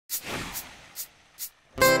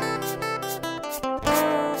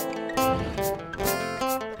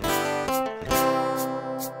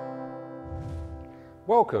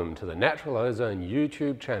Welcome to the Natural Ozone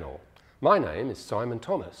YouTube channel. My name is Simon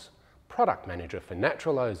Thomas, Product Manager for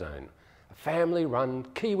Natural Ozone, a family-run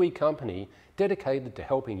Kiwi company dedicated to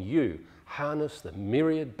helping you harness the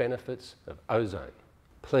myriad benefits of ozone.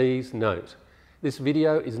 Please note, this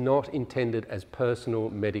video is not intended as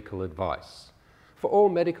personal medical advice. For all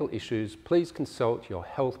medical issues, please consult your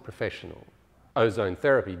health professional. Ozone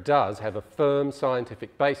therapy does have a firm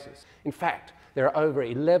scientific basis. In fact, there are over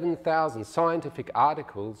 11,000 scientific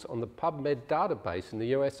articles on the PubMed database in the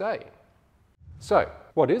USA. So,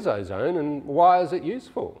 what is ozone and why is it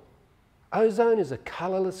useful? Ozone is a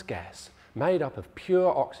colourless gas made up of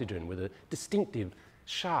pure oxygen with a distinctive,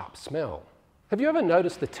 sharp smell. Have you ever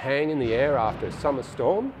noticed the tang in the air after a summer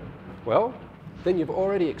storm? Well, then you've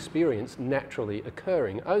already experienced naturally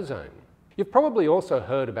occurring ozone. You've probably also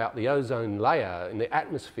heard about the ozone layer in the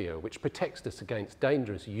atmosphere, which protects us against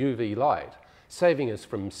dangerous UV light, saving us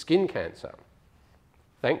from skin cancer.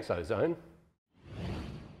 Thanks, ozone.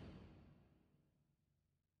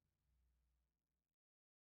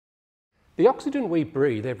 The oxygen we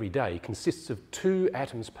breathe every day consists of 2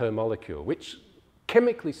 atoms per molecule, which,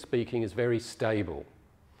 chemically speaking, is very stable.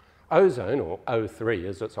 Ozone, or O3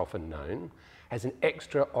 as it's often known, has an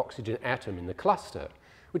extra oxygen atom in the cluster,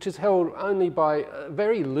 which is held only by a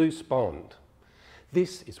very loose bond.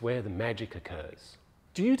 This is where the magic occurs.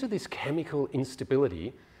 Due to this chemical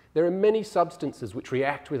instability, there are many substances which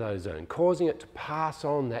react with ozone, causing it to pass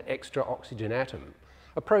on that extra oxygen atom,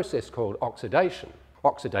 a process called oxidation.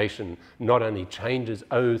 Oxidation not only changes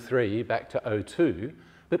O3 back to O2,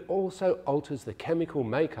 but also alters the chemical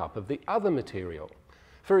makeup of the other material.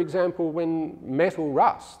 For example, when metal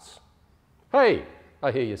rusts. Hey,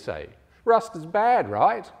 I hear you say, rust is bad,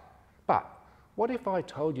 right? But what if I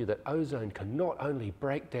told you that ozone can not only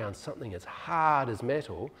break down something as hard as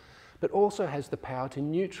metal, but also has the power to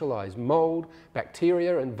neutralise mould,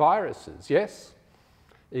 bacteria and viruses, yes?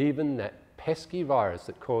 Even that pesky virus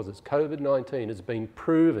that causes COVID-19 has been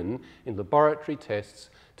proven in laboratory tests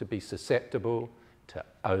to be susceptible to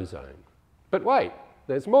ozone. But wait,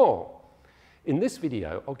 there's more. In this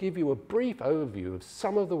video, I'll give you a brief overview of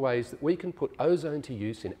some of the ways that we can put ozone to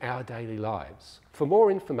use in our daily lives. For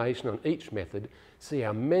more information on each method, see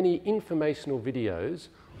our many informational videos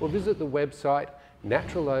or visit the website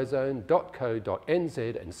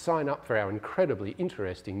naturalozone.co.nz and sign up for our incredibly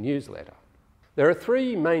interesting newsletter. There are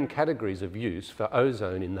 3 main categories of use for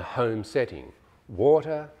ozone in the home setting: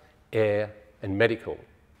 water, air and medical.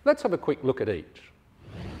 Let's have a quick look at each.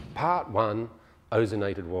 Part 1,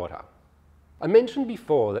 ozonated water. I mentioned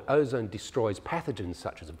before that ozone destroys pathogens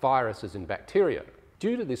such as viruses and bacteria.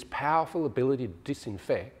 Due to this powerful ability to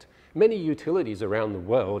disinfect, many utilities around the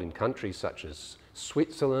world in countries such as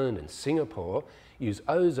Switzerland and Singapore use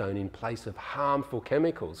ozone in place of harmful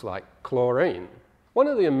chemicals like chlorine. One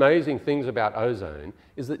of the amazing things about ozone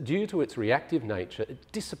is that due to its reactive nature,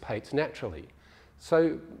 it dissipates naturally,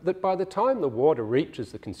 so that by the time the water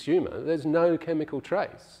reaches the consumer, there's no chemical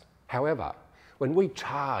trace. However, when we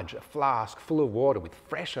charge a flask full of water with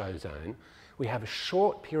fresh ozone, we have a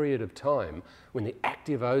short period of time when the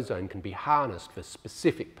active ozone can be harnessed for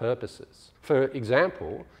specific purposes. For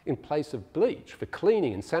example, in place of bleach for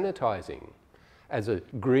cleaning and sanitizing, as a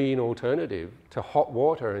green alternative to hot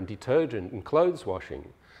water and detergent and clothes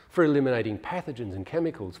washing, for eliminating pathogens and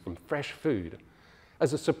chemicals from fresh food,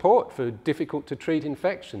 as a support for difficult to treat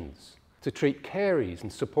infections, to treat caries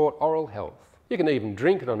and support oral health. You can even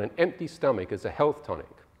drink it on an empty stomach as a health tonic.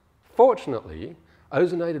 Fortunately,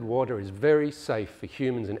 ozonated water is very safe for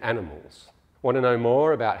humans and animals. Want to know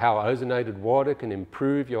more about how ozonated water can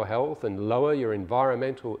improve your health and lower your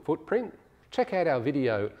environmental footprint? Check out our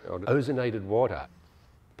video on ozonated water.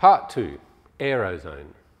 Part 2, air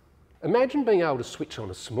ozone. Imagine being able to switch on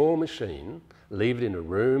a small machine, leave it in a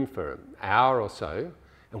room for an hour or so,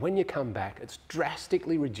 and when you come back, it's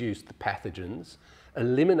drastically reduced the pathogens,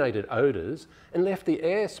 eliminated odours, and left the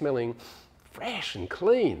air smelling fresh and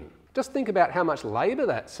clean. Just think about how much labour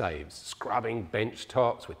that saves, scrubbing bench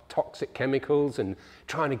tops with toxic chemicals and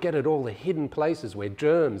trying to get at all the hidden places where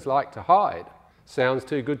germs like to hide. Sounds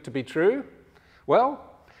too good to be true? Well,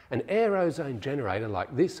 an air ozone generator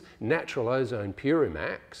like this Natural Ozone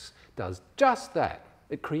Purimax does just that.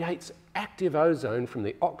 It creates active ozone from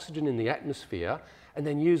the oxygen in the atmosphere and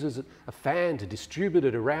then uses a fan to distribute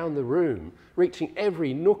it around the room, reaching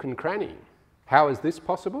every nook and cranny. How is this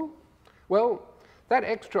possible? Well, that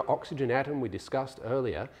extra oxygen atom we discussed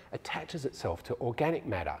earlier attaches itself to organic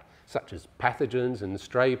matter, such as pathogens and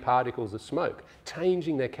stray particles of smoke,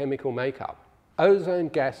 changing their chemical makeup. Ozone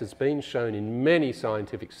gas has been shown in many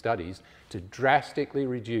scientific studies to drastically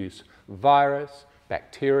reduce virus,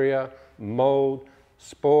 bacteria, mold,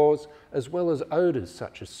 spores, as well as odours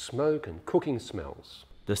such as smoke and cooking smells.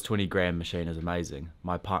 This 20-gram machine is amazing.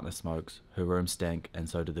 My partner smokes, her room stank, and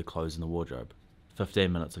so do the clothes in the wardrobe.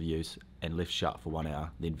 15 minutes of use and left shut for 1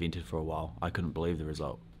 hour, then vented for a while. I couldn't believe the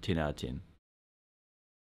result. 10 out of 10.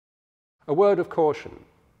 A word of caution.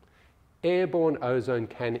 Airborne ozone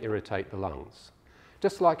can irritate the lungs.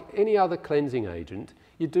 Just like any other cleansing agent,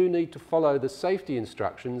 you do need to follow the safety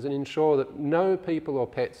instructions and ensure that no people or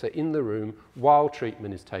pets are in the room while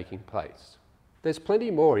treatment is taking place. There's plenty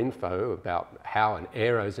more info about how an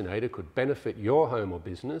air ozonator could benefit your home or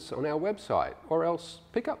business on our website, or else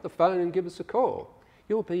pick up the phone and give us a call.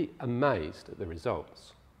 You'll be amazed at the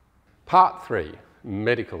results. Part 3,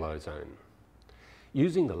 medical ozone.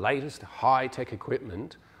 Using the latest high-tech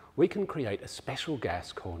equipment, we can create a special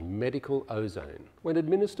gas called medical ozone. When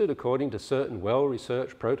administered according to certain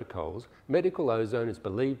well-researched protocols, medical ozone is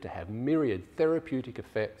believed to have myriad therapeutic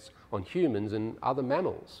effects on humans and other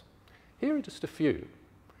mammals. Here are just a few: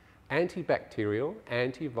 antibacterial,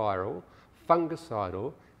 antiviral,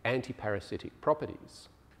 fungicidal, antiparasitic properties.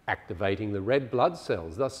 Activating the red blood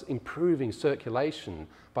cells, thus improving circulation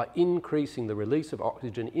by increasing the release of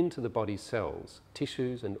oxygen into the body's cells,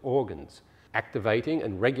 tissues and organs. Activating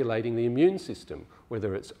and regulating the immune system,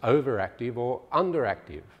 whether it's overactive or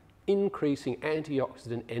underactive. Increasing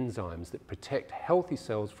antioxidant enzymes that protect healthy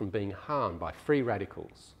cells from being harmed by free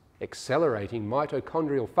radicals. Accelerating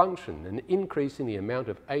mitochondrial function and increasing the amount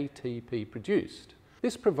of ATP produced.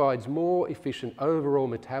 This provides more efficient overall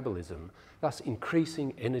metabolism, thus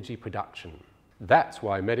increasing energy production. That's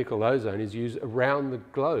why medical ozone is used around the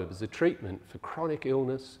globe as a treatment for chronic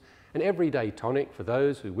illness, an everyday tonic for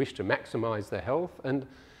those who wish to maximise their health, and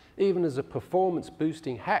even as a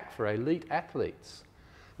performance-boosting hack for elite athletes.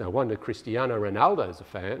 No wonder Cristiano Ronaldo's a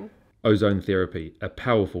fan. Ozone therapy, a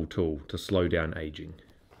powerful tool to slow down aging.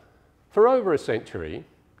 For over a century,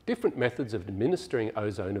 different methods of administering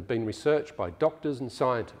ozone have been researched by doctors and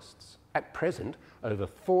scientists. At present, over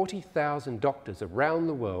 40,000 doctors around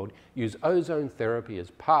the world use ozone therapy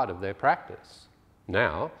as part of their practice.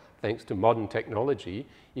 Now, thanks to modern technology,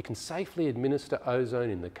 you can safely administer ozone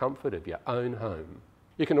in the comfort of your own home.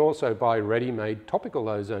 You can also buy ready-made topical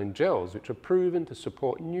ozone gels, which are proven to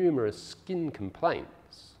support numerous skin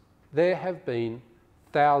complaints. There have been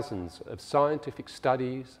thousands of scientific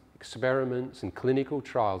studies, experiments and clinical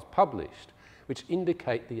trials published which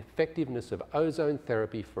indicate the effectiveness of ozone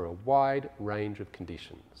therapy for a wide range of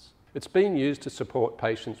conditions. It's been used to support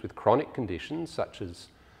patients with chronic conditions such as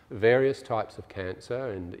various types of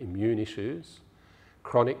cancer and immune issues,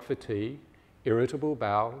 chronic fatigue, irritable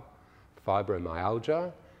bowel,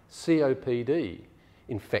 fibromyalgia, COPD,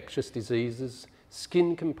 infectious diseases,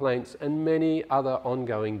 skin complaints and many other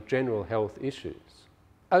ongoing general health issues.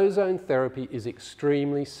 Ozone therapy is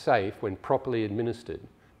extremely safe when properly administered,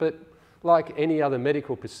 but like any other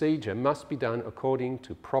medical procedure, must be done according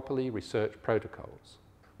to properly researched protocols.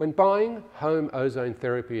 When buying home ozone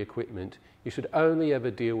therapy equipment, you should only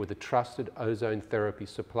ever deal with a trusted ozone therapy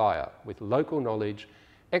supplier with local knowledge,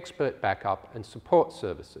 expert backup and support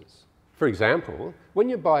services. For example, when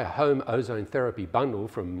you buy a home ozone therapy bundle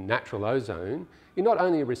from Natural Ozone, you not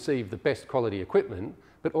only receive the best quality equipment,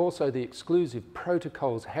 but also the exclusive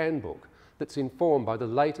Protocols Handbook that's informed by the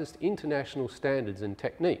latest international standards and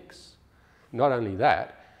techniques. Not only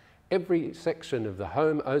that, every section of the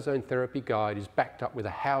Home Ozone Therapy Guide is backed up with a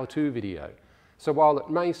how-to video. So while it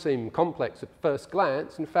may seem complex at first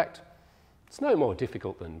glance, in fact, it's no more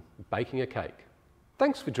difficult than baking a cake.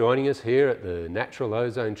 Thanks for joining us here at the Natural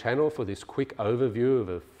Ozone channel for this quick overview of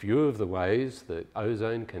a few of the ways that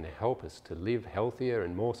ozone can help us to live healthier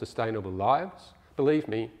and more sustainable lives. Believe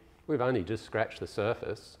me, we've only just scratched the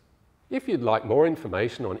surface. If you'd like more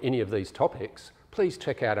information on any of these topics, please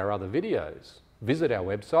check out our other videos, visit our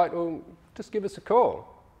website or just give us a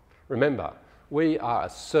call. Remember, we are a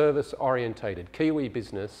service-orientated Kiwi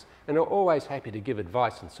business and are always happy to give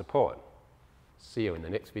advice and support. See you in the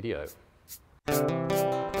next video.